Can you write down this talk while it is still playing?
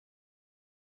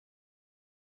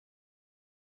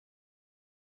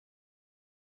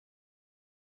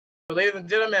ladies and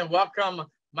gentlemen, welcome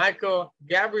Mychael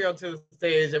Gabriel to the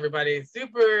stage, everybody.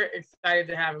 Super excited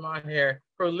to have him on here.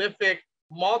 Prolific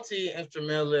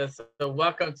multi-instrumentalist. So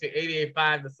welcome to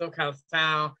 88.5, the SoCal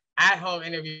Sound, at-home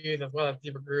interviews, as well as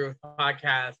Deeper Grooves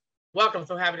podcast. Welcome.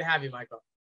 So happy to have you, Mychael.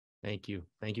 Thank you.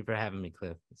 Thank you for having me,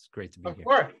 Cliff. It's great to be here. Of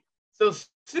course. So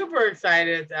super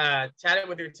excited. Chatted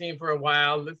with your team for a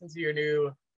while, listened to your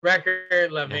new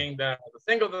record, loving the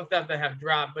singles and stuff that have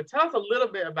dropped. But tell us a little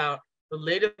bit about the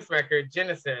latest record,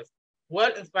 Genesis.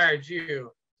 What inspired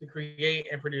you to create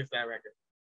and produce that record?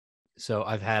 So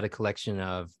I've had a collection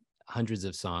of hundreds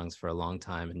of songs for a long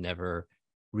time and never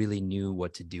really knew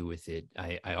what to do with it.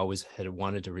 I always had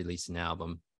wanted to release an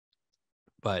album,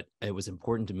 but it was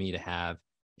important to me to have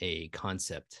a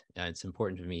concept. It's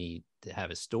important to me to have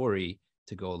a story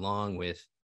to go along with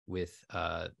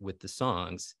the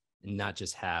songs, and not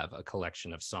just have a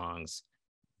collection of songs,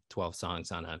 12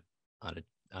 songs on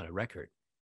a record.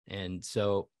 And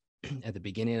so at the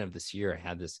beginning of this year, I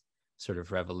had this sort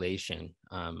of revelation.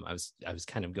 I was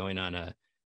kind of going on a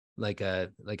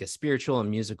spiritual and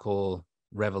musical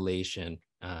revelation.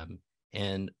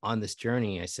 And on this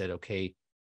journey, I said, okay,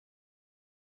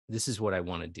 this is what I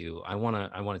want to do. I want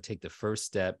to take the first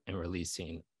step in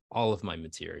releasing all of my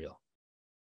material.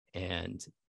 And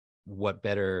what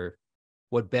better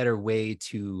way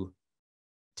to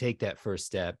take that first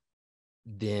step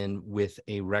than with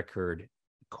a record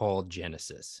called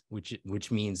Genesis, which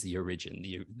means the origin,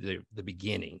 the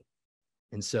beginning.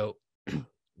 And so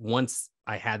once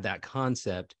I had that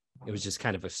concept, it was just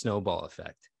kind of a snowball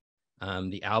effect.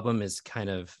 The album is kind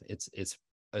of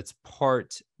it's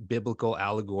part biblical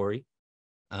allegory,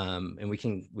 and we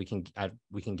can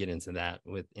get into that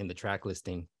in the track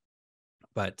listing,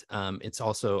 but it's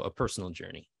also a personal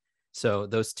journey. So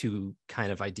those two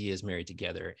kind of ideas married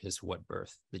together is what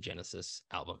birthed the Genesis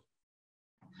album.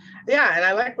 Yeah, and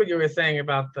I like what you were saying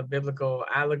about the biblical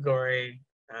allegory.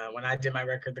 When I did my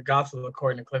record, The Gospel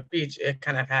According to Cliff Beach, it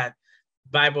kind of had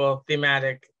Bible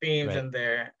thematic themes in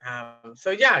there.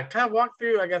 So yeah, kind of walk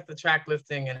through, I guess, the track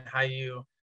listing and how you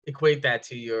equate that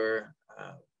to your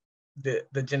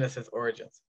the Genesis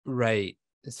origins. Right.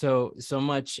 So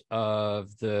much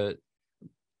of the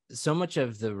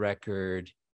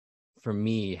record for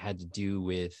me had to do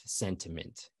with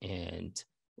sentiment and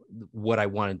what I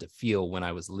wanted to feel when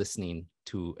I was listening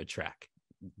to a track,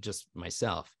 just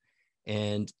myself.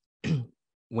 And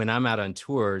when I'm out on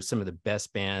tour, some of the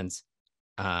best bands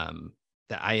that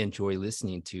I enjoy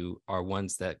listening to are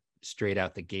ones that straight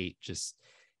out the gate, just,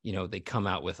 they come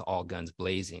out with all guns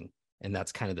blazing. And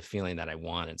that's kind of the feeling that I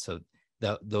wanted. So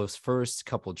those first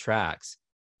couple tracks,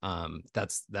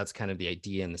 that's kind of the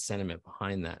idea and the sentiment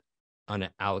behind that. On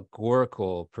an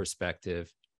allegorical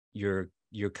perspective, you're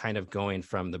kind of going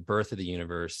from the birth of the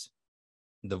universe,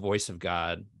 the voice of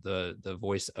God, the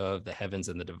voice of the heavens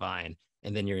and the divine,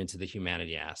 and then you're into the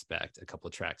humanity aspect a couple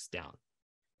of tracks down.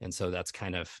 And so that's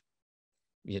kind of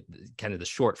the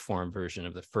short form version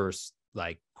of the first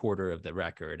quarter of the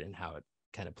record and how it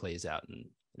kind of plays out in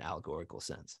an allegorical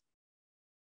sense.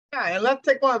 Yeah, and let's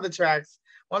take one of the tracks.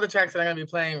 One of the tracks that I'm going to be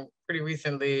playing pretty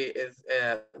recently is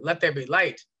Let There Be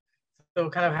Light. So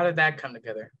kind of how did that come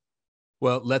together?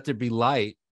 Well, Let There Be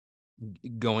Light,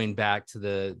 going back to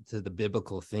the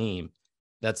biblical theme,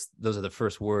 those are the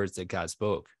first words that God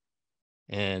spoke.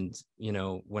 And,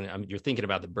 when you're thinking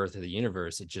about the birth of the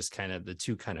universe, it just kind of, the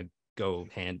two kind of go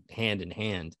hand in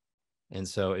hand. And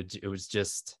so it was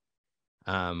just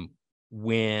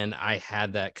when I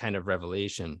had that kind of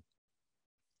revelation,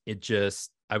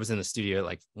 I was in the studio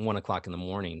at 1:00 in the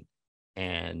morning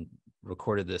and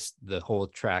recorded the whole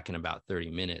track in about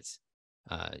 30 minutes.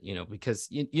 Because,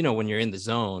 when you're in the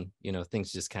zone,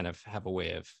 things just kind of have a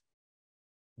way of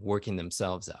working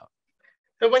themselves out.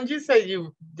 So when you say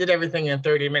you did everything in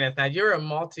 30 minutes, now you're a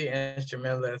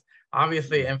multi-instrumentalist,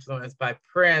 obviously influenced by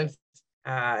Prince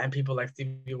and people like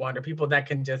Stevie Wonder, people that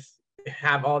can just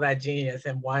have all that genius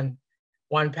in one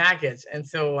package. And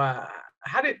so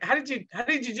how did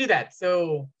you do that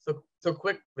so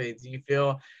quickly? Do you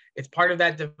feel it's part of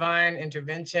that divine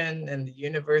intervention and the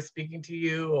universe speaking to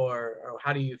you, or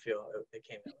how do you feel it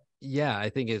came that way? Yeah, I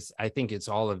think it's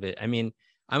all of it. I mean,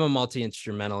 I'm a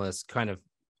multi-instrumentalist kind of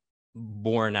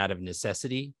born out of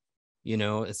necessity.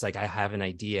 It's like I have an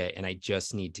idea and I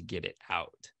just need to get it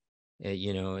out.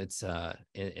 It's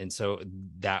and so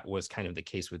that was kind of the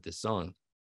case with this song.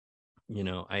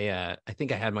 I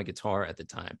think I had my guitar at the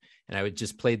time and I would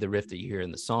just play the riff that you hear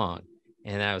in the song.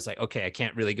 And I was like, okay, I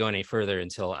can't really go any further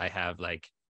until I have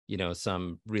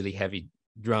some really heavy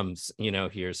drums,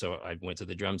 here. So I went to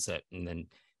the drum set and then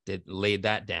laid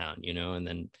that down, and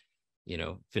then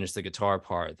finished the guitar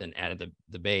part, then added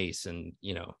the bass, and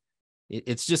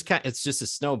it's just a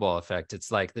snowball effect.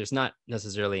 It's like there's not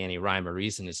necessarily any rhyme or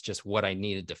reason. It's just what I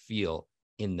needed to feel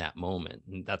in that moment.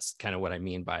 And that's kind of what I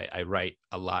mean by I write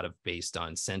a lot of based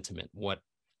on sentiment, what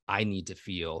I need to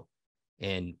feel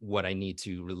and what I need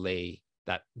to relay,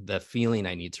 that the feeling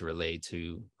I need to relay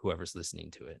to whoever's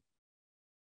listening to it.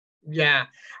 Yeah,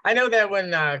 I know that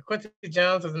when Quincy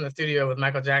Jones was in the studio with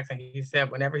Michael Jackson, he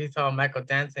said whenever he saw Michael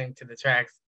dancing to the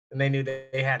tracks, then they knew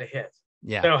that they had a hit.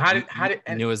 Yeah. So how did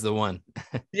and it was the one.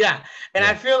 yeah, and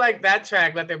Yeah. I feel like that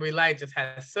track, Let There Be Light, just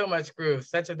has so much groove,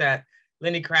 such of that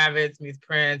Lenny Kravitz meets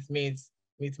Prince meets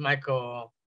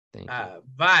Michael Thank you.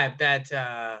 vibe that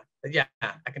yeah,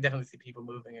 I can definitely see people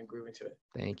moving and grooving to it.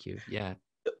 Thank you. Yeah,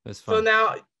 it was So fun.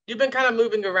 now you've been kind of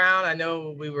moving around. I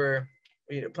know we were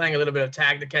playing a little bit of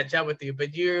tag to catch up with you,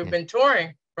 but you've been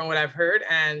touring from what I've heard,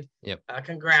 and Yep.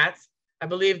 Congrats. I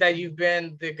believe that you've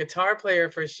been the guitar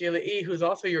player for Sheila E., who's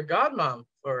also your godmom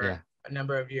for a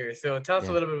number of years. So tell us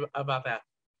a little bit about that.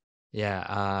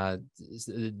 Yeah,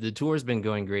 the tour's been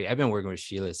going great. I've been working with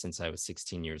Sheila since I was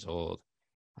 16 years old.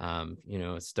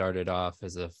 It started off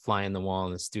as a fly on the wall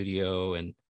in the studio,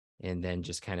 and then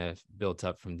just kind of built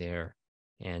up from there.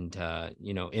 And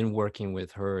in working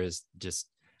with her is just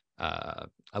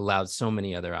allowed so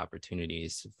many other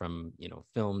opportunities, from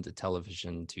film to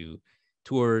television to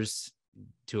tours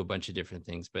to a bunch of different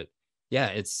things. But yeah,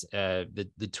 it's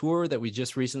the tour that we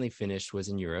just recently finished was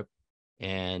in Europe,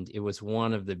 and it was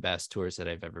one of the best tours that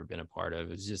I've ever been a part of.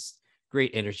 It was just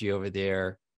great energy over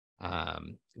there.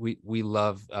 We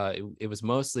love it was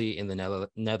mostly in the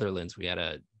Netherlands. We had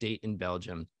a date in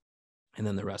Belgium, and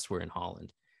then the rest were in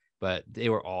Holland, but they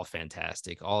were all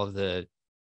fantastic. All of the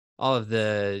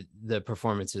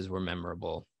performances were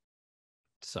memorable.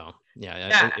 So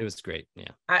yeah, it was great.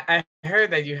 Yeah, I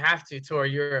heard that you have to tour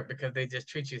Europe because they just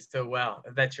treat you so well.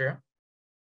 Is that true?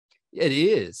 It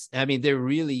is. I mean, they're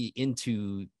really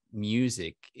into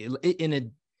music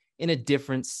in a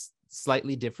different,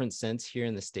 slightly different sense here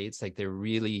in the States. Like they're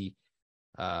really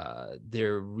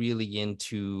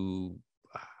into,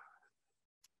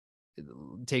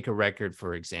 take a record,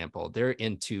 for example. They're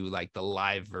into like the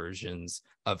live versions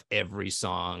of every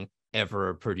song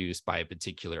ever produced by a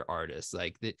particular artist.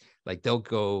 Like they'll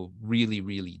go really,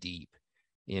 really deep,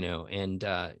 and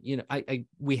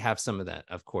we have some of that,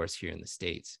 of course, here in the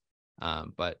States.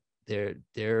 But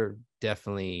they're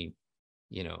definitely,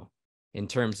 in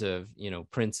terms of,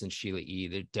 Prince and Sheila E.,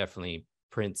 they're definitely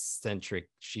Prince-centric,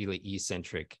 Sheila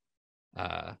E-centric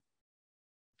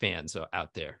fans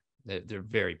out there. They're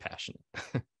very passionate.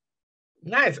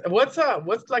 Nice. What's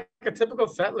like a typical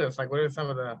set list? Like, what are some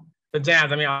of the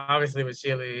jams? I mean, obviously with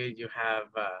Sheila E., you have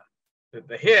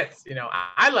the hits.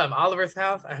 I love Oliver's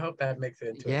House. I hope that makes it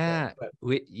into a set. But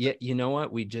you know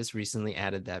what? We just recently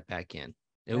added that back in.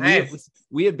 And nice.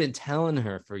 we have been telling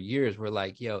her for years, we're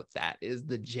like, yo, that is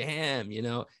the jam,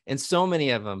 and so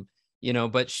many of them,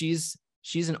 but she's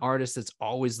an artist that's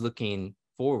always looking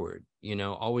forward,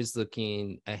 always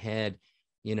looking ahead,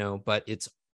 but it's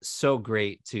so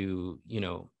great to,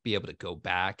 be able to go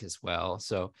back as well.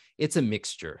 So it's a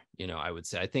mixture, I would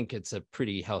say. I think it's a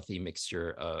pretty healthy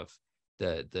mixture of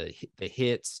the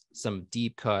hits, some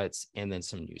deep cuts, and then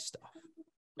some new stuff.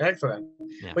 Excellent.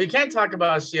 Yeah. Well, you can't talk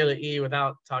about Sheila E.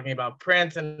 without talking about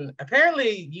Prince. And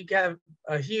apparently you have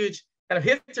a huge kind of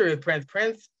history with Prince.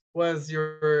 Prince was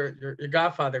your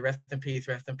godfather, rest in peace,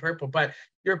 rest in purple. But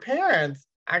your parents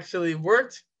actually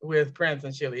worked with Prince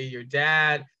and Sheila E. Your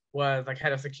dad was like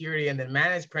head of security and then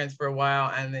managed Prince for a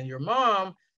while. And then your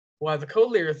mom was a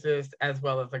co-lyricist as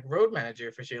well as like road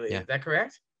manager for Sheila E. Is that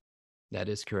correct? That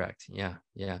is correct. Yeah.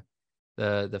 Yeah.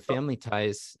 The family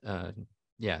ties,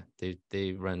 yeah,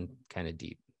 they run kind of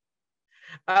deep.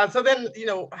 So then,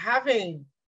 having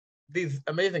these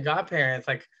amazing godparents,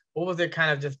 like, what was it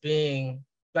kind of just being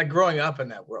like growing up in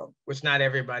that world, which not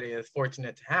everybody is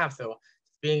fortunate to have. So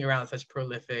being around such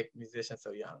prolific musicians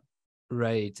so young.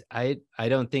 Right. I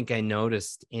don't think I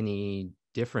noticed any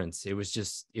difference. It was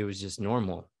just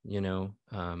normal,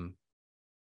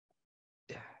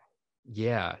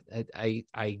 Yeah,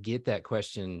 I get that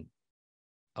question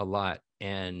a lot,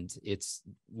 and it's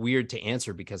weird to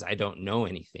answer because I don't know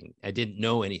anything. I didn't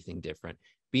know anything different.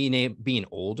 Being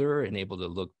older and able to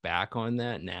look back on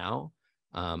that now,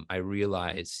 I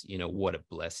realize, what a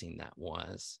blessing that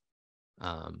was.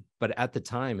 But at the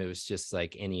time, it was just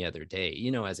like any other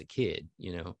day, as a kid,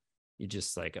 you're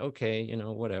just like, okay,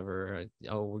 whatever.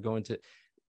 Oh, we're going to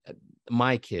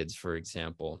my kids, for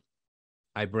example.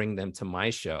 I bring them to my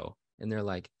show and they're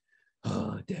like,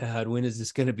 oh, Dad, when is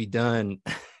this going to be done?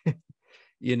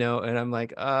 And I'm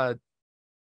like,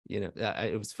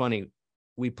 It was funny.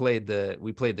 We played the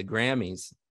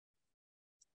Grammys,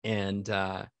 and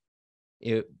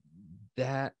it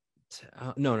that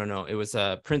no, it was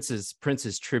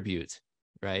Prince's tribute,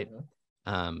 right?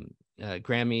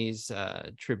 Grammys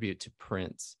tribute to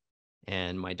Prince.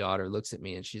 And my daughter looks at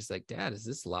me and she's like, "Dad, is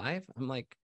this live?" I'm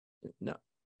like, "No,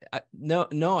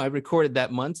 no, I recorded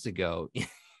that months ago."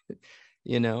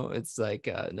 It's like,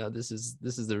 no, this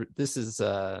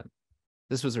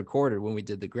was recorded when we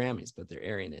did the Grammys, but they're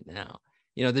airing it now.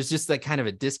 There's just like kind of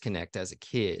a disconnect as a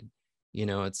kid.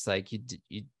 It's like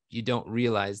you don't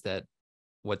realize that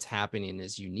what's happening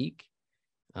is unique,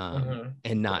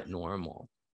 and not normal.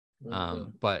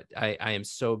 But I am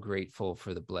so grateful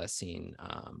for the blessing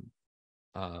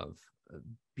of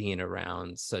being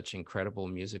around such incredible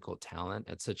musical talent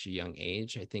at such a young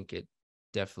age. I think it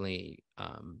definitely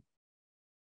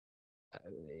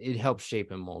it helped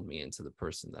shape and mold me into the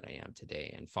person that I am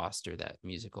today and foster that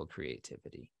musical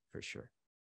creativity for sure.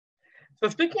 So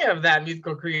speaking of that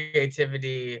musical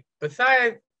creativity,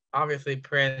 besides obviously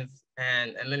Prince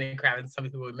and Lenny Kravitz, some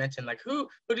people would mention, like who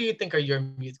do you think are your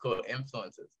musical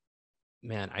influences?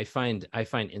 Man, I find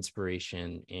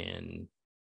inspiration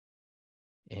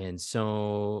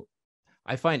so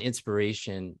I find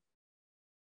inspiration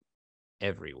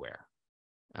everywhere.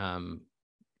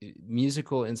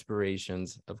 Musical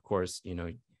inspirations, of course,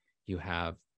 you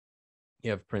have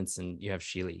Prince, and you have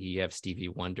Sheila E., you have Stevie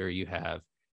Wonder, you have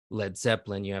Led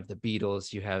Zeppelin, you have the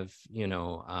Beatles, you have,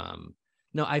 no,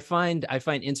 I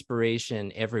find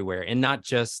inspiration everywhere, and not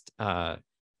just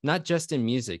in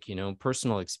music,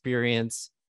 personal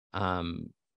experience,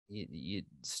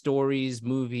 stories,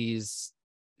 movies,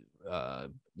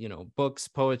 books,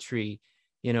 poetry.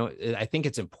 I think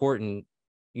it's important,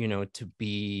 to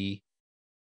be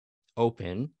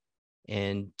open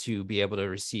and to be able to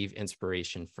receive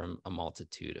inspiration from a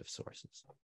multitude of sources.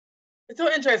 It's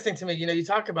so interesting to me. You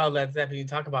talk about Led Zeppelin, you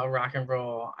talk about rock and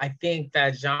roll. I think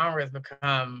that genre has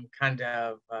become kind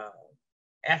of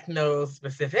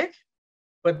ethno-specific,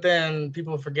 but then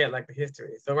people forget like the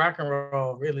history. So rock and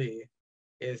roll really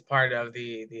is part of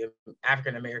the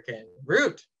African American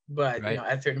root, but right.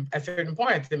 At certain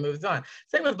points it moves on.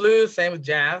 Same with blues, same with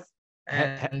jazz,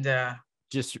 and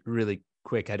just really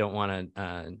quick, I don't want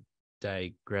to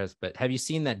digress, but have you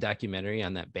seen that documentary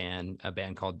on that band, a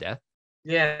band called Death?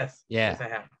 Yes. Yeah. Yes, I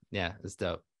have. Yeah, it's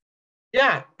dope.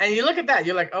 Yeah, and you look at that,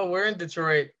 you're like, oh, we're in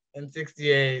Detroit in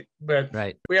 '68, but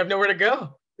right. we have nowhere to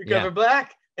go because we're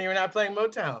black, and you're not playing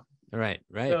Motown. Right.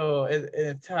 So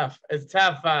it's tough. It's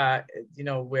tough,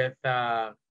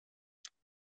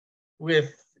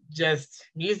 with just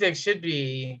music should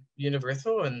be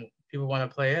universal, and people want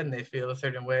to play it and they feel a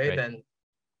certain way, right.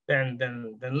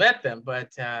 then let them.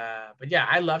 But yeah,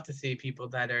 I love to see people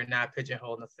that are not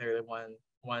pigeonholed necessarily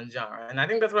one genre, and I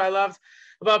think that's what I loved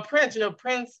about Prince.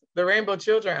 Prince, the Rainbow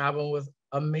Children album was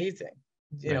amazing,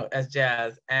 as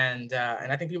jazz, and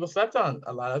I think people slept on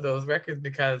a lot of those records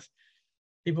because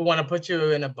people want to put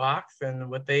you in a box and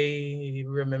what they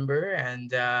remember,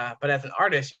 and but as an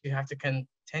artist, you have to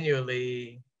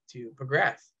continually to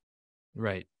progress.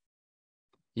 Right.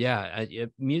 Yeah,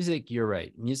 music. You're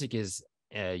right. Music is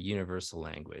a universal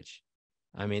language.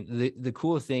 I mean, the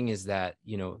cool thing is that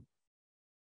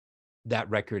that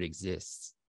record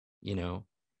exists,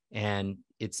 and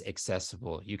it's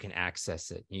accessible. You can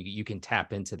access it. You can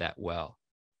tap into that well,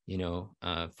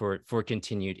 for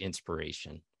continued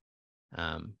inspiration.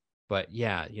 But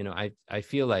yeah, I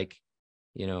feel like,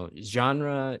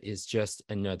 genre is just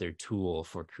another tool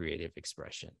for creative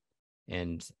expression.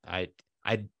 And I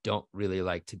don't really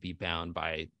like to be bound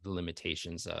by the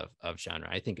limitations of genre.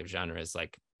 I think of genre as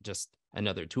like just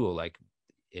another tool, like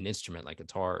an instrument like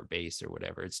guitar or bass or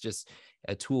whatever. It's just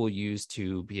a tool used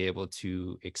to be able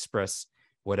to express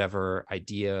whatever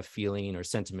idea, feeling, or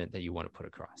sentiment that you want to put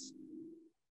across.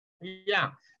 Yeah.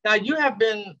 Now you have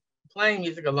been playing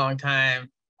music a long time.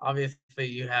 Obviously,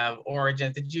 you have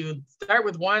origins. Did you start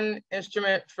with one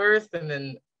instrument first and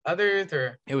then others,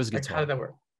 or it was guitar? How did that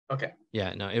work? Okay.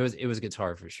 Yeah, no, it was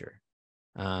guitar for sure.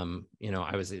 I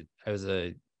was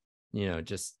a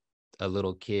just a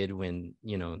little kid when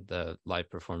the live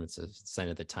performance of Sign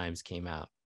of the Times came out,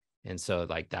 and so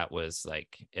like that was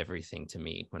like everything to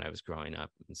me when I was growing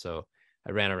up. And so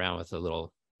I ran around with a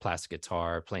little plastic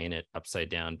guitar, playing it upside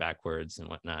down, backwards, and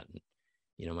whatnot. And,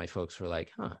 my folks were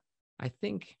like, "Huh, I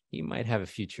think you might have a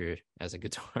future as a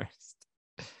guitarist."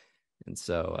 And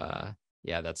so,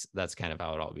 yeah, that's kind of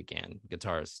how it all began.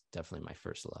 Guitar is definitely my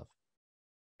first love.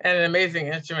 And an amazing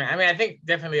instrument. I mean, I think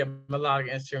definitely a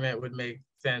melodic instrument would make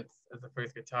sense as the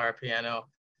first guitar, piano.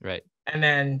 Right. And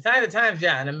then Sign of the Times,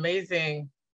 yeah, an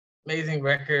amazing amazing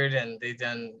record, and they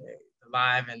done the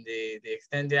live and the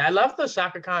extended. I love the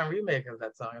Shaka Khan remake of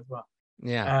that song as well.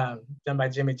 Yeah. Done by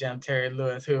Jimmy Jam, Terry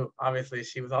Lewis, who obviously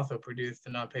she was also produced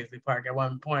in on Paisley Park at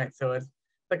one point. So it's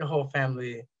like a whole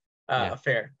family Yeah.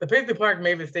 affair. The Paisley Park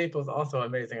Mavis Staples also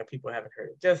amazing if people haven't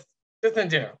heard it, just in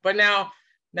general. But now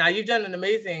you've done an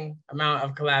amazing amount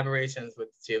of collaborations with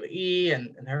Sheila E.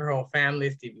 and her whole family,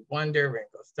 Stevie Wonder,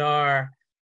 Ringo Starr,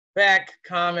 Beck,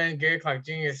 Common, Gary Clark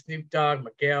Jr., Snoop Dogg,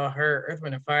 Miguel Hurt, Earth,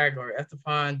 Wind and Fire, Gloria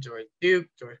Estefan, George Duke,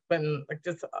 George Clinton, like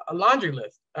just a laundry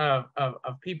list of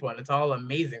people, and it's all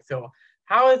amazing. So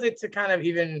how is it to kind of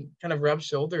even kind of rub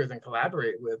shoulders and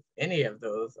collaborate with any of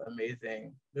those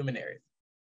amazing luminaries?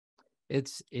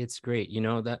 It's great. You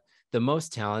know, that the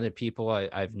most talented people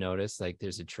I've noticed, like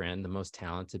there's a trend, the most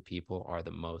talented people are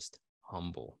the most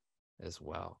humble as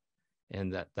well.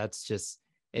 And that's just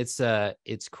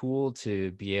it's cool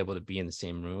to be able to be in the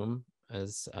same room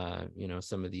as you know,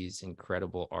 some of these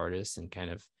incredible artists and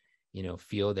kind of, you know,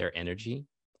 feel their energy.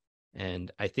 And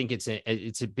I think it's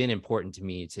been important to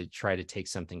me to try to take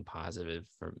something positive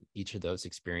from each of those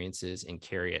experiences and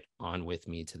carry it on with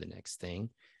me to the next thing.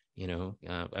 You know,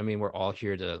 I mean, we're all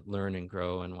here to learn and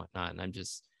grow and whatnot, and I'm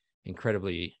just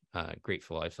incredibly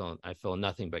grateful. I feel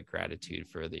nothing but gratitude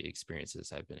for the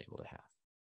experiences I've been able to have.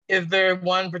 Is there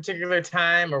one particular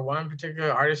time or one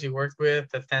particular artist you worked with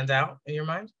that stands out in your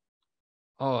mind?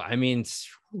 Oh, I mean,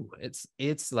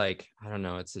 it's like, I don't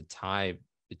know, it's a tie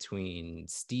between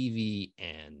Stevie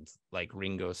and like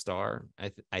Ringo Starr.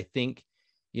 I think,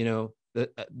 you know,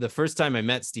 the first time I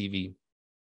met Stevie,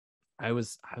 I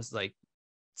was like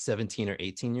 17 or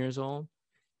 18 years old,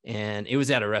 and it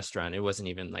was at a restaurant. It wasn't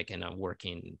even like in a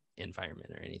working environment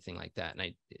or anything like that.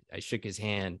 And I shook his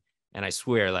hand, and I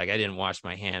swear, like I didn't wash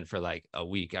my hand for like a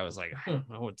week. I was like, I don't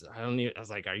know I don't even, I was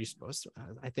like, are you supposed to?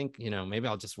 I think, you know, maybe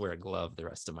I'll just wear a glove the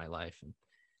rest of my life, and,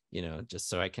 you know, just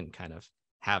so I can kind of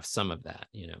have some of that,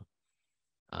 you know.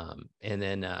 And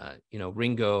then you know,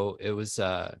 Ringo, it was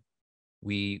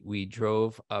we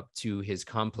drove up to his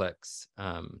complex.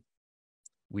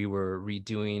 We were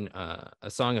redoing a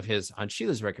song of his on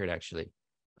Sheila's record, actually.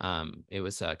 It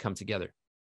was Come Together.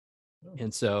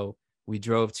 And so we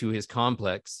drove to his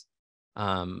complex.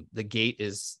 The gate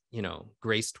is, you know,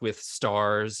 graced with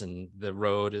stars, and the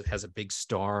road, it has a big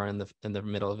star in the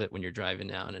middle of it when you're driving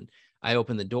down. And I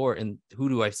open the door, and who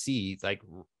do I see? Like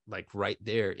right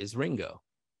there is Ringo.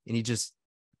 And he just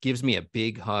gives me a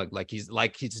big hug, like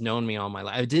he's known me all my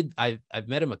life. I've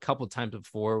met him a couple times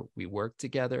before we worked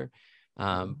together.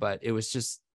 But it was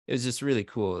just really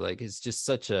cool. Like it's just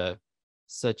such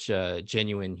a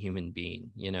genuine human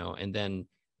being, you know. And then,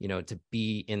 you know, to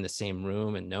be in the same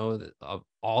room and know that of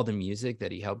all the music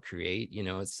that he helped create, you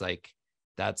know, it's like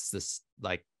that's this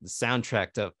like the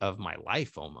soundtrack of my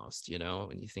life almost, you know,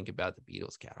 when you think about the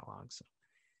Beatles catalog. So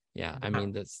yeah, I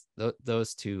mean,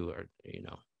 those two are, you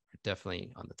know, are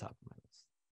definitely on the top of my list.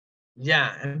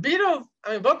 Yeah, and Beatles,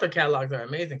 I mean, both their catalogs are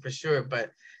amazing for sure,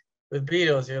 but with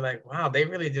Beatles, you're like, wow, they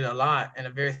really did a lot in a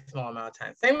very small amount of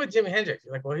time. Same with Jimi Hendrix.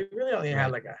 You're like, well, he really only had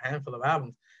Right. like a handful of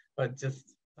albums, but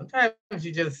just sometimes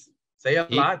you just say a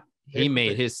He lot. he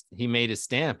made his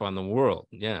stamp on the world.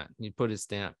 Yeah, he put his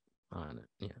stamp on it.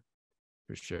 Yeah,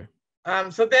 for sure.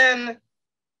 So then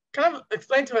kind of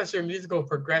explain to us your musical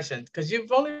progression, because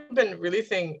you've only been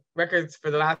releasing records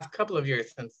for the last couple of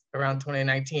years since around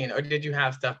 2019, or did you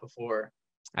have stuff before?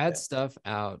 I had stuff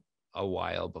out a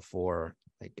while before.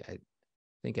 Like I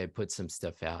think I put some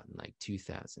stuff out in like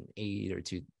 2008 or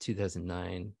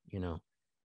 2009, you know,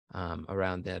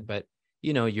 around that. But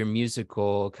you know, your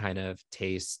musical kind of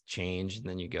tastes change, and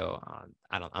then you go,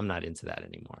 oh, I'm not into that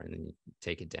anymore, and then you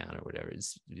take it down or whatever.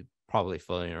 It's probably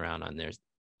floating around on there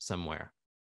somewhere.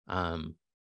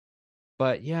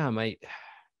 But yeah, my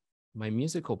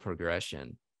musical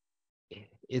progression,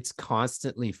 it's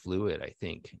constantly fluid. I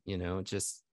think, you know,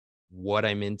 just what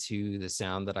I'm into, the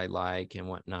sound that I like and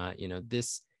whatnot. You know,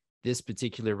 this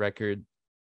particular record,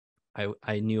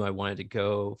 I knew I wanted to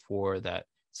go for that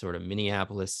sort of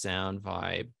Minneapolis sound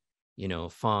vibe, you know,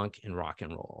 funk and rock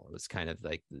and roll. It was kind of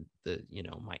like the you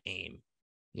know, my aim,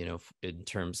 you know, in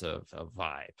terms of a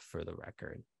vibe for the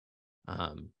record.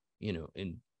 You know,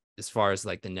 and as far as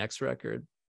like the next record,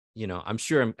 you know, I'm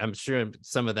sure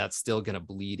some of that's still going to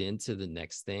bleed into the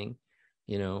next thing,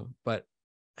 you know. But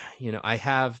you know,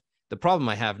 the problem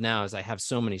I have now is I have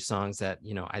so many songs that,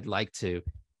 you know, I'd like to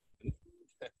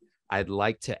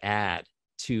add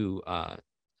to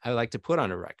I like to put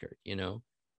on a record, you know.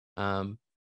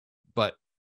 But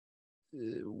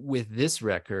with this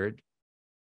record,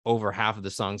 over half of the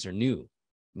songs are new,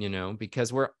 you know,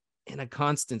 because in a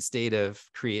constant state of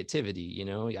creativity.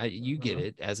 You get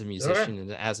it as a Sure. musician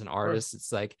and as an Of course. artist.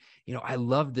 It's like, I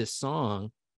love this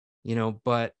song,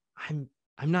 but I'm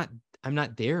not I'm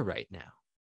not there right now.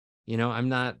 I'm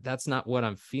not, that's not what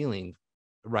I'm feeling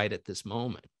right at this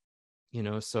moment.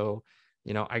 So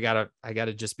I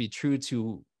gotta just be true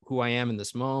to who I am in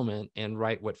this moment and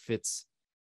write what fits,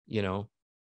 you know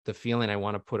the feeling I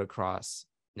want to put across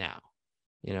now.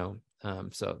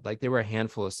 So like there were a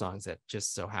handful of songs that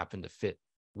just so happened to fit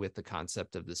with the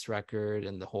concept of this record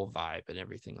and the whole vibe and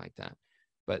everything like that.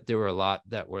 But there were a lot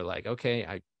that were like, okay,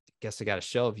 I guess I got to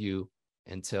shelve you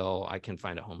until I can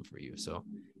find a home for you. So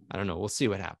I don't know, we'll see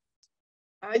what happens.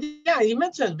 Yeah, you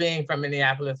mentioned being from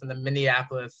Minneapolis and the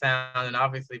Minneapolis sound, and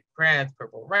obviously Prince,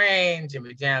 Purple Rain,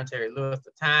 Jimmy Jam, Terry Lewis,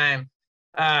 The Time.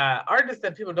 Artists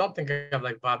that people don't think of,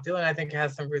 like Bob Dylan, I think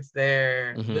has some roots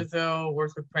there. Mm-hmm. Lizzo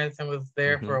worked with Prince and was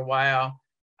there Mm-hmm. for a while.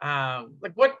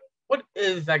 Like what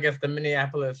is, I guess, the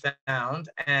Minneapolis sound,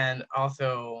 and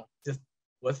also just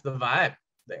what's the vibe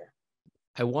there?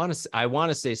 I want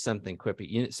to say something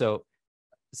quippy. So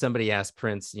somebody asked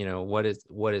Prince, what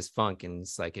is funk? And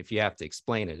it's like, if you have to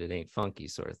explain it, it ain't funky,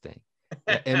 sort of thing.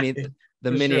 I mean,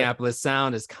 the For sure. Minneapolis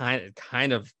sound is kind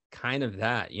of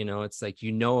that, it's like,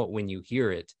 it when you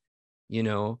hear it,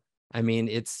 I mean,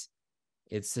 it's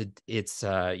 2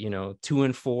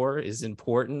 and 4 is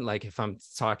important. Like if I'm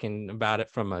talking about it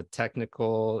from a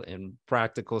technical and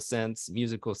practical sense,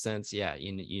 musical sense, yeah,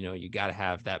 you got to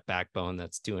have that backbone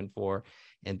that's 2 and 4.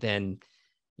 And then,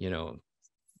 you know,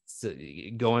 so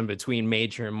going between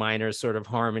major and minor sort of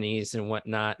harmonies and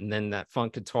whatnot, and then that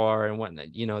funk guitar and whatnot,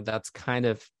 that's kind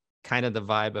of the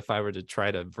vibe if I were to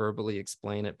try to verbally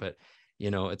explain it. But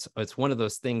it's one of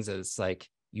those things that it's like,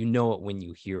 it when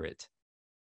you hear it,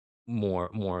 more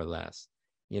or less.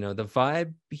 The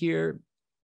vibe here,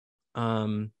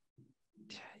 the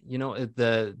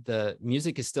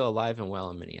music is still alive and well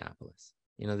in Minneapolis.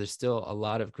 There's still a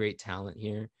lot of great talent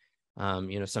here.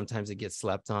 Sometimes it gets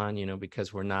slept on,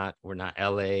 because we're not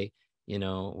LA,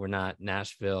 we're not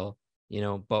Nashville,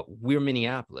 but we're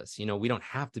Minneapolis. We don't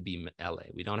have to be LA.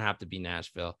 We don't have to be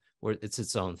Nashville. It's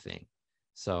its own thing.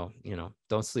 So,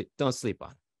 don't sleep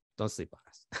on it. Don't sleep on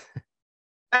us.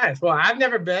 Nice. Well, I've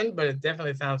never been, but it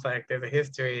definitely sounds like there's a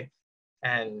history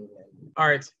and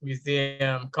art,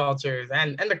 museum, cultures,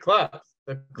 and the clubs.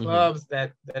 The Mm-hmm. clubs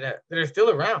that are still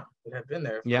around, that have been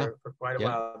there Yeah. for quite a Yeah.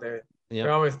 while. They're Yeah.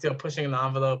 they're always still pushing the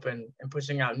envelope and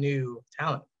pushing out new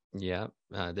talent. Yeah.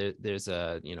 There's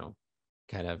a,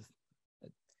 kind of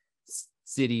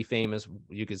city famous,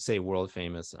 you could say world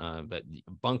famous, but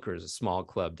Bunker is a small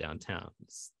club downtown.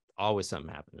 It's always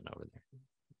something happening over there. You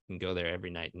can go there every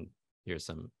night and hear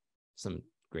some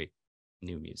great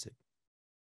new music.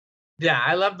 Yeah,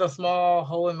 I love the small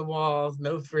hole in the walls,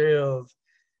 no frills,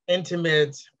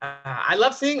 intimate. I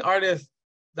love seeing artists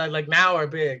that like now are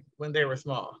big when they were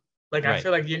small. Like I Right.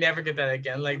 feel like you never get that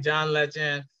again. Like John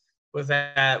Legend was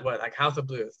at what, like House of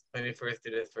Blues when he first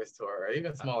did his first tour, or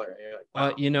even smaller. And you're like,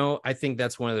 wow. I think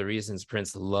that's one of the reasons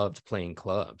Prince loved playing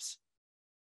clubs.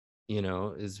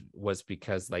 Was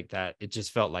because like that, it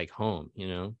just felt like home.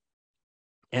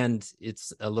 And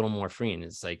it's a little more free, and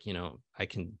it's like, I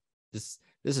can this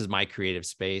is my creative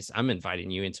space. I'm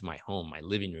inviting you into my home, my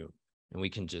living room, and we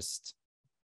can just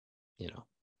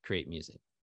create music.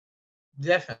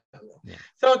 Definitely. Yeah.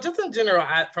 So just in general,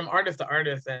 from artist to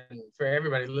artist, and for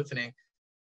everybody listening,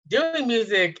 doing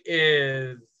music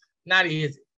is not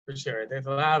easy, for sure. There's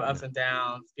a lot of ups and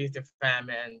downs, feast and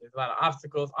famine. There's a lot of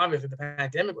obstacles. Obviously, the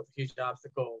pandemic was a huge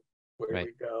obstacle. Where Right.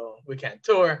 we go, we can't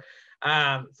tour.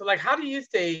 So like, how do you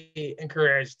stay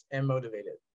encouraged and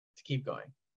motivated to keep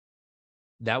going?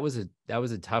 That was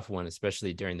a tough one,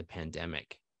 especially during the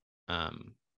pandemic.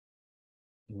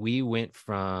 We went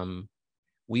from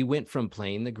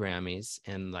playing the Grammys,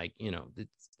 and like,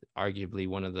 it's arguably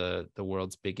one of the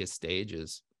world's biggest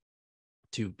stages,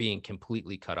 to being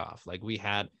completely cut off. Like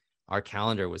our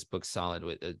calendar was booked solid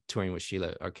with touring with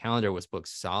Sheila. Our calendar was booked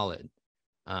solid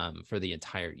for the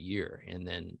entire year. And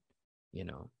then,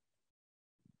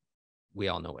 we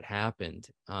all know what happened.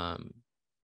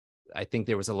 I think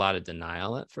there was a lot of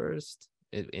denial at first,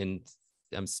 and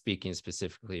I'm speaking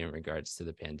specifically in regards to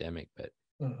the pandemic, but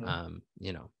Mm-hmm.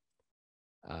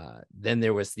 then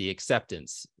there was the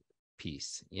acceptance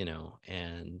piece,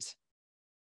 and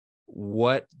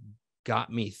what got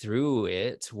me through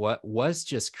it, what was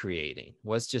just creating,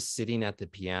 was just sitting at the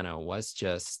piano, was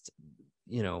just,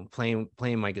 playing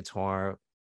my guitar.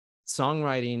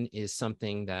 Songwriting is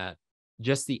something that,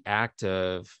 just the act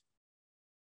of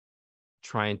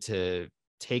trying to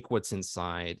take what's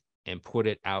inside and put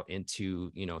it out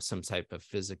into, some type of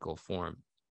physical form,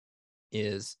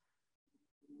 is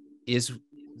is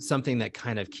something that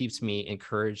kind of keeps me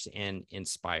encouraged and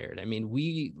inspired. I mean,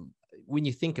 when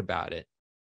you think about it,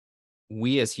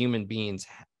 we as human beings,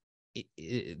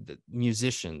 the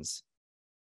musicians,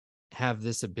 have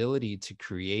this ability to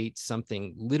create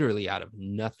something literally out of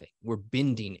nothing. We're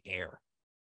bending air.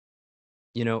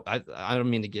 You know, I don't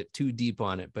mean to get too deep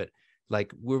on it, but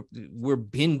like we're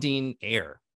bending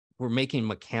air. We're making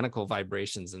mechanical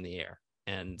vibrations in the air,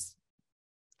 and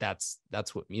that's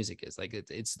what music is. Like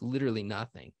it's literally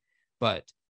nothing, but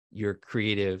your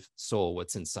creative soul,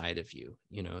 what's inside of you.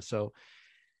 You know, so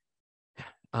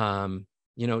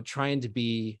you know, trying to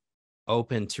be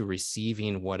open to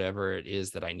receiving whatever it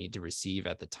is that I need to receive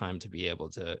at the time to be able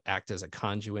to act as a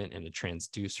conduit and a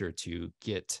transducer to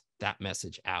get that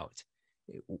message out,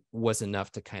 it was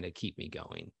enough to kind of keep me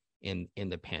going in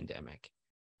the pandemic.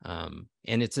 And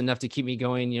it's enough to keep me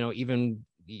going, you know, even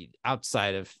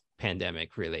outside of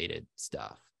pandemic related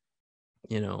stuff.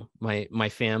 You know, my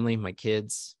family, my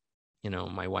kids, you know,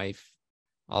 my wife,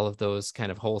 all of those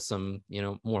kind of wholesome, you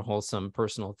know, more wholesome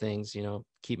personal things, you know,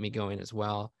 keep me going as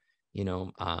well. You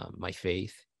know, my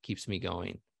faith keeps me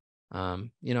going.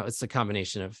 You know, it's a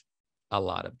combination of a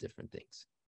lot of different things.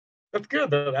 That's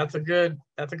good though. That's a good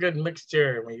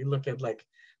mixture when you look at like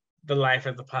the life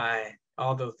of the pie,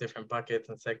 all those different buckets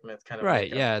and segments kind of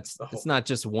Right. make up Yeah. the whole. It's not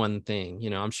just one thing. You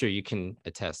know, I'm sure you can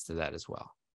attest to that as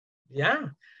well. Yeah.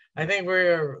 I think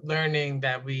we're learning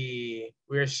that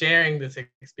we're sharing this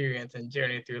experience and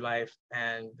journey through life,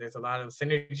 and there's a lot of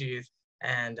synergies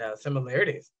and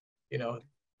similarities, you know,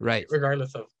 Right.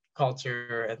 regardless of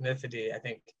culture, ethnicity. I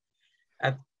think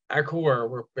at our core,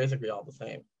 we're basically all the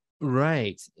same.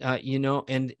 Right. You know,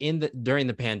 and during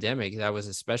the pandemic, that was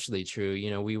especially true.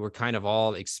 You know, we were kind of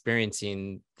all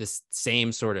experiencing this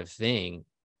same sort of thing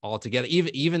all together,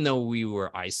 even though we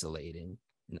were isolated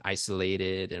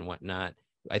and whatnot.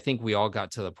 I think we all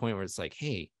got to the point where it's like,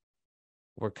 hey,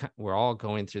 we're all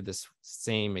going through this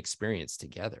same experience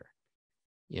together,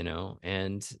 you know,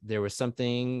 and there was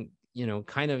something, you know,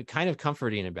 kind of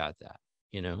comforting about that,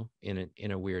 you know,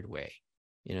 in a weird way.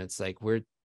 You know, it's like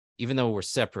even though we're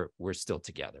separate, we're still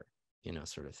together, you know,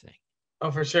 sort of thing.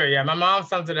 Oh, for sure. Yeah. My mom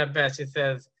sums it up best. She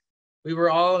says, we were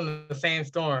all in the same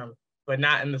storm, but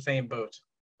not in the same boat.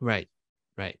 Right.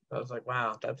 Right. So I was like,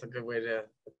 wow, that's a good way to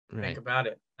think Right. about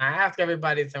it. I ask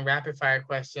everybody some rapid fire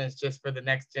questions just for the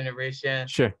next generation.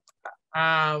 Sure.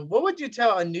 What would you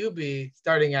tell a newbie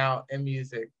starting out in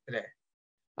music today?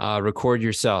 Record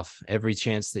yourself every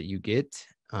chance that you get.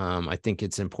 I think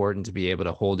it's important to be able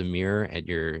to hold a mirror at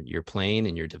your playing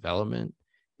and your development.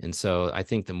 And so I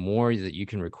think the more that you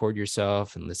can record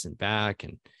yourself and listen back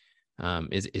and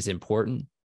is important.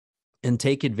 And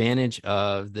take advantage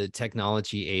of the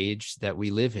technology age that we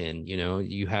live in. You know,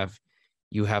 you have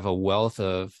a wealth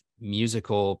of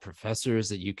musical professors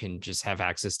that you can just have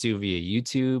access to via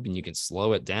YouTube, and you can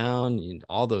slow it down and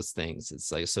all those things.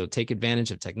 It's like, so take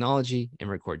advantage of technology and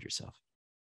record yourself.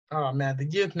 Oh man, the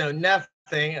youth know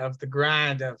nothing of the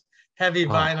grind of heavy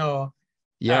vinyl,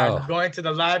 going to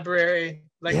the library,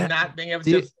 like not being able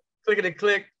to just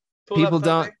click, pull up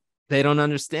something. They don't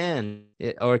understand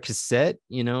it, or cassette,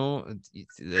 you know,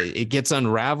 it gets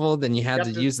unraveled, then you had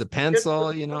to use the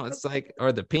pencil, you know, it's like,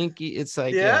 or the pinky. It's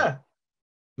like, yeah,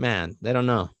 man, they don't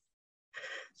know.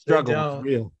 Struggle was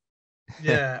real.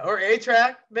 Yeah, or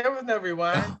 8-track. There was no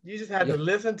rewind. You just had to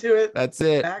listen to it. That's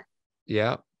it. Back.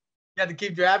 Yeah. You had to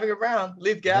keep driving around.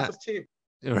 Leaf gas was cheap.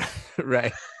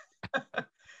 Right.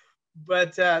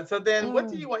 But so then, what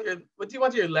do you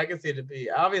want your legacy to be?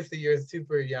 Obviously, you're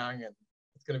super young and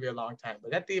it's going to be a long time.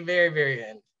 But at the very, very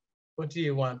end, what do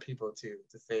you want people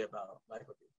to say about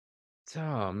Mychael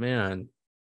Gabriel? Oh man,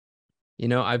 you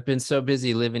know, I've been so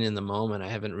busy living in the moment, I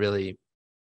haven't really,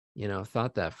 you know,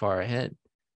 thought that far ahead.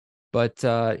 But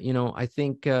you know, I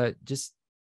think just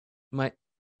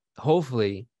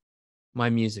hopefully my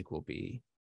music will be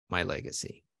my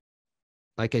legacy.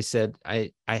 Like I said,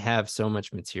 I have so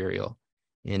much material,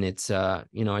 and it's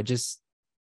you know,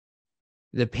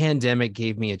 the pandemic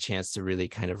gave me a chance to really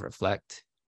kind of reflect,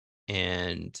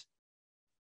 and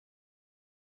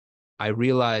I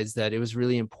realized that it was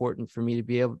really important for me to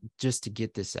be able just to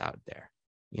get this out there,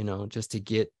 you know, just to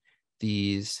get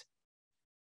these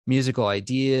musical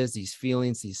ideas, these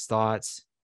feelings, these thoughts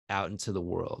out into the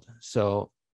world.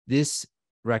 So this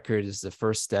record is the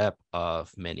first step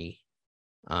of many,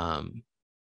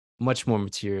 much more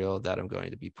material that I'm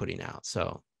going to be putting out.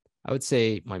 So I would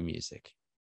say my music.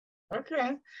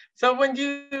 Okay. So when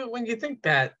you think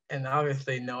that, and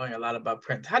obviously knowing a lot about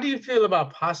Prince, how do you feel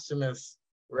about posthumous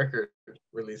record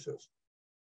releases?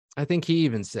 I think he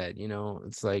even said, you know,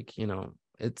 it's like, you know,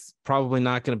 it's probably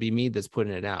not going to be me that's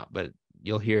putting it out, but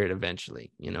you'll hear it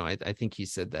eventually. I think he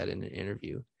said that in an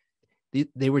interview.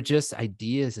 They were just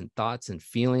ideas and thoughts and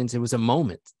feelings. It was a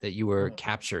moment that you were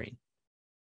capturing,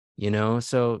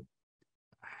 so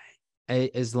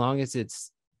as long as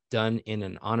it's done in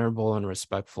an honorable and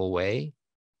respectful way,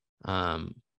 I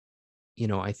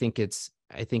think it's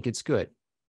good.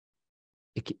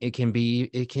 It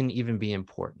can even be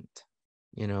important,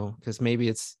 because maybe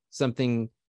it's something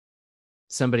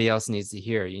somebody else needs to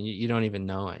hear. You don't even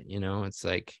know it. It's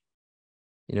like,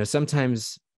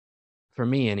 sometimes, for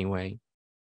me anyway,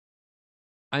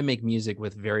 I make music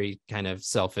with very kind of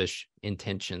selfish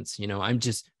intentions. I'm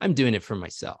doing it for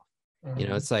myself.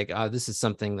 It's like, oh, this is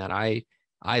something that I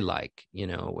like,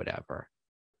 whatever.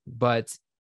 But,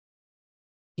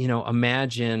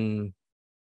 imagine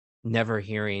never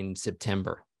hearing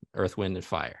September, Earth, Wind and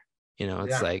Fire.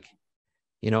 It's like,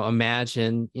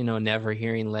 imagine, never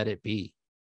hearing Let It Be.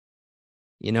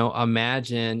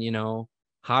 Imagine,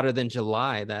 Hotter Than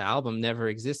July, that album never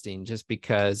existing, just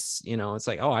because, it's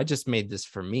like, oh, I just made this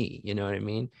for me. You know what I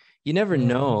mean? You never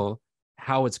know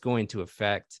how it's going to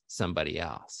affect somebody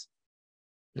else.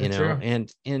 True.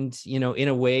 And in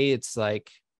a way, it's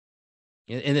like,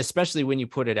 and especially when you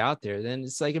put it out there, then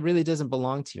it's like it really doesn't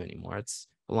belong to you anymore. It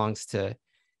belongs to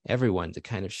everyone to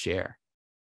kind of share.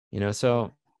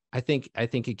 So I think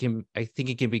it can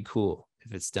be cool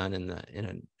if it's done in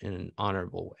an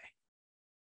honorable way.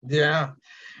 Yeah.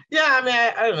 I mean,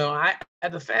 I don't know.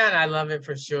 As a fan, I love it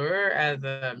for sure. As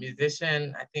a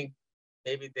musician, I think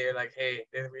maybe they're like, hey,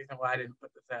 there's a reason why I didn't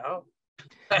put this out.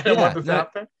 I didn't want this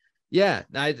out there. Yeah,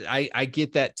 I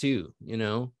get that too,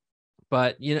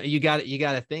 but you got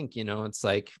to think, it's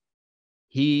like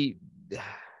he,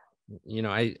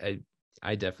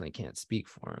 I definitely can't speak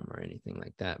for him or anything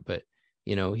like that, but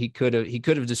he could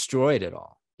have destroyed it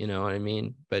all, you know what I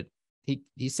mean? But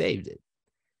he saved it,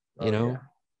 Yeah.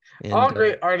 And, all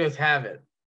great artists have it.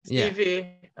 Stevie,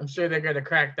 yeah. I'm sure they're going to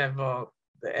crack that vault.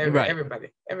 Everybody,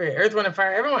 every Earth, Wind and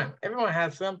Fire, everyone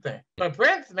has something. But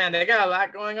Prince, man, they got a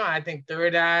lot going on. I think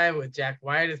Third Eye with Jack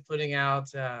White is putting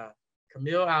out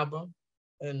Camille album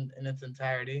in its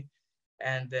entirety,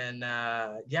 and then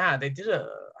they did a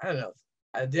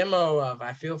demo of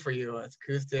I Feel For You. It's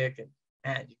acoustic, and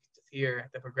man, you can just hear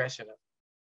the progression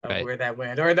of where that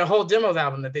went, or the whole demos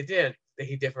album that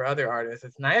he did for other artists.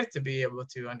 It's nice to be able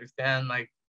to understand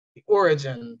like the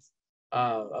origins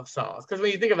of songs, because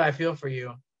when you think of I Feel For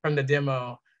You, from the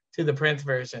demo to the Prince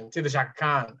version to the Shaka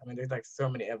Khan, I mean, there's like so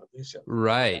many evolutions.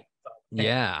 Right.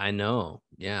 Yeah, I know.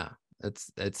 Yeah,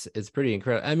 it's pretty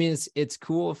incredible. I mean, it's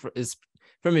cool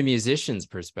from a musician's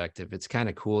perspective. It's kind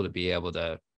of cool to be able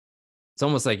to. It's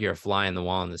almost like you're a fly in the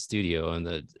wall in the studio and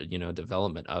the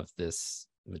development of this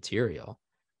material,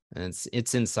 and it's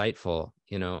insightful.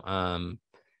 And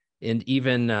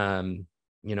even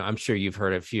I'm sure you've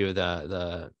heard a few of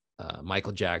the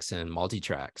Michael Jackson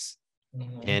multi-tracks,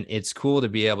 and it's cool to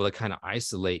be able to kind of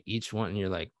isolate each one, and you're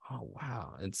like, oh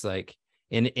wow, it's like,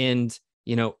 and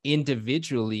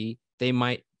individually they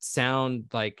might sound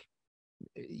like,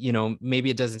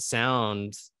 maybe it doesn't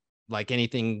sound like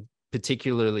anything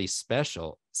particularly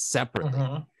special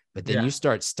separately, but then you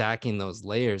start stacking those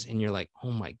layers and you're like,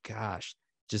 oh my gosh,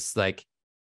 just like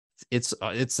it's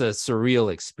a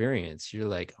surreal experience. You're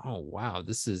like, oh wow,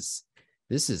 this is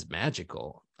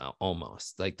magical,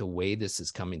 almost like the way this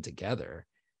is coming together.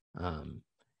 And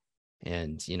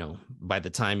by the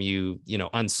time you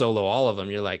unsolo all of them,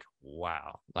 you're like,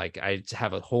 wow, like I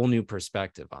have a whole new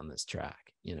perspective on this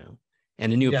track,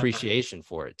 and a new appreciation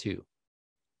for it too.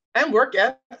 And work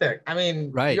ethic. I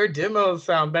mean, your demos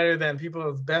sound better than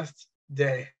people's best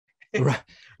day.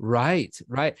 Right.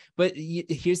 But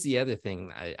here's the other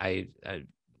thing I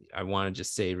want to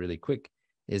just say really quick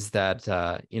is that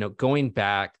going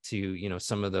back to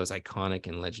some of those iconic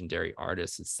and legendary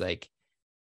artists, it's like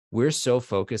we're so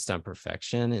focused on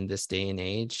perfection in this day and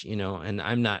age, and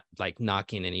I'm not like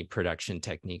knocking any production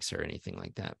techniques or anything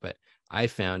like that, but I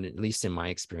found, at least in my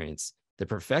experience, the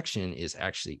perfection is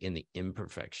actually in the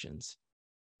imperfections.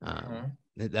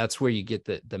 That's where you get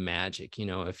the magic.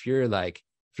 If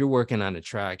you're working on a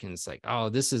track and it's like, oh,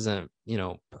 this isn't,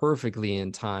 perfectly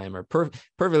in time or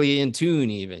perfectly in tune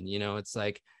even, it's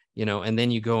like, and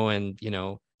then you go and,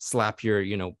 slap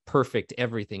your, perfect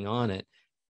everything on it.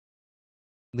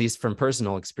 At least from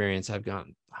personal experience, I've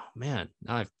gone, oh man,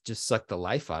 now I've just sucked the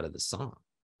life out of the song.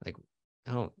 Like,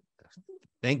 oh,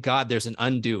 thank God there's an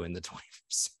undo in the 21st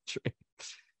century.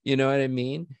 You know what I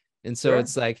mean? And so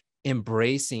it's like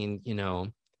embracing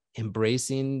the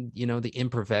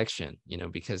imperfection,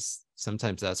 because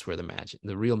sometimes that's where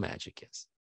the real magic is.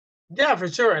 Yeah, for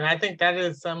sure. And I think that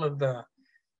is some of the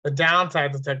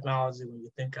downsides of technology when you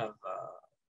think of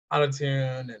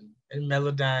auto-tune and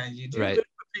Melodyne, you do lose Right. a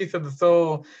piece of the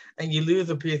soul, and you lose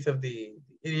a piece of the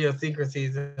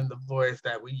idiosyncrasies in the voice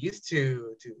that we used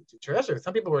to treasure.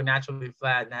 Some people were naturally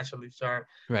flat, naturally sharp.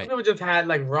 Some Right. people just had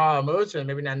like raw emotion,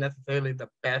 maybe not necessarily the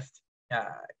best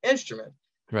instrument.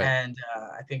 Right. And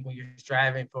I think when you're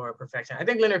striving for perfection, I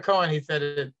think Leonard Cohen, he said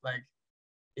it like,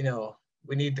 you know,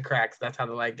 we need the cracks. That's how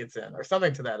the light gets in, or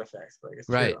something to that effect. Like, it's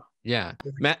Right. true. Yeah.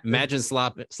 Imagine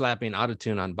slapping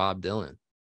autotune on Bob Dylan.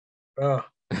 Oh,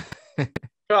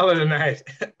 call it a night.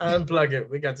 Unplug it.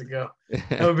 We got to go.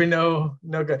 That would be no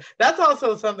good. That's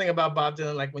also something about Bob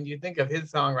Dylan. Like when you think of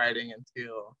his songwriting and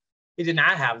skill, he did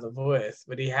not have the voice,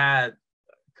 but he had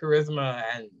charisma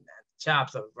and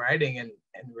chops of writing and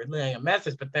relaying a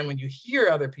message. But then when you hear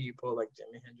other people like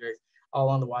Jimi Hendrix, All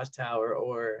on the Watchtower,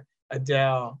 or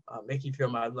Adele, Make You Feel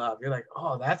My Love, you're like,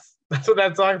 oh, that's what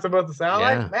that song's supposed to sound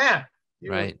Yeah. like, man.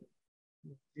 Right.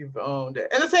 You've owned it.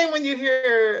 And the same when you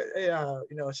hear,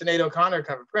 Sinead O'Connor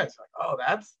cover Prince, like, oh,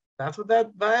 that's what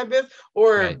that vibe is.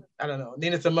 Or Right. I don't know,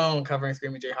 Nina Simone covering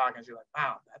Screaming Jay Hawkins. You're like,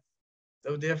 wow, that's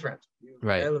so different. You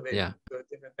Right. elevated Yeah. to a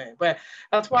different thing. But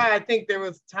that's why I think there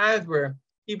was times where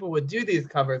people would do these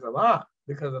covers a lot,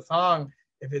 because a song,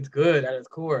 if it's good at its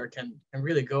core, can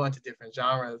really go into different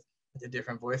genres, into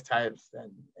different voice types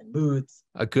and moods.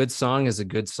 A good song is a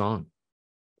good song.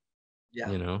 Yeah.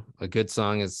 You know, a good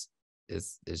song is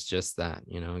just that.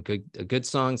 You know, a good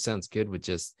song sounds good with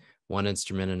just one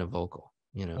instrument and a vocal.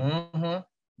 You know.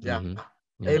 Mm-hmm. Yeah. Mm-hmm.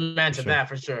 Yeah, Amen to that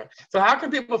for sure. So how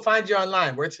can people find you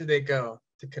online? Where should they go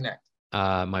to connect?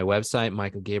 My website,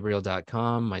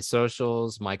 mychaelgabriel.com, my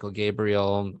socials, Mychael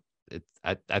Gabriel.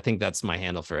 I think that's my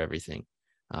handle for everything.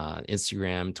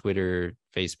 Instagram, Twitter,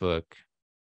 Facebook,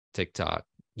 TikTok,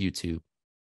 YouTube,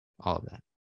 all of that.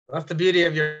 That's the beauty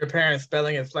of your parents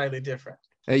spelling it slightly different.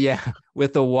 Yeah,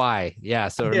 with a Y. Yeah,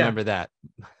 so remember that.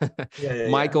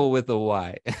 Mychael with a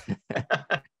Y.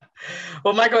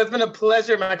 Well, Mychael, it's been a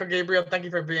pleasure. Mychael Gabriel, thank you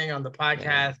for being on the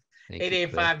podcast. Yeah,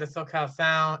 885 The SoCal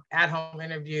Sound, at-home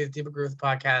interviews, Deeper Grooves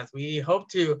podcast. We hope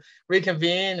to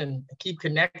reconvene and keep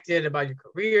connected about your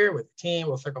career with the team.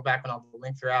 We'll circle back when all the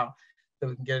links are out so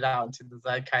we can get it out into the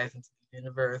zeitgeist, into the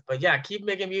universe. But yeah, keep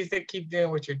making music, keep doing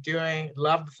what you're doing.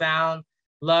 Love the sound,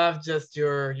 love just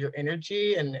your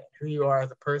energy and who you are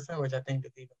as a person, which I think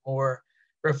is even more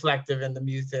reflective in the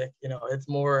music. You know, it's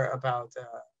more about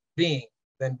being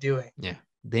than doing. Yeah.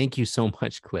 Thank you so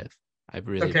much, Cliff. I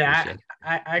really appreciate it.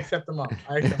 I accept them all.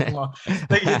 Thank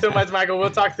you so much, Mychael. We'll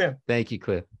talk soon. Thank you,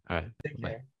 Cliff. All right. Take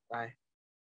care. Bye.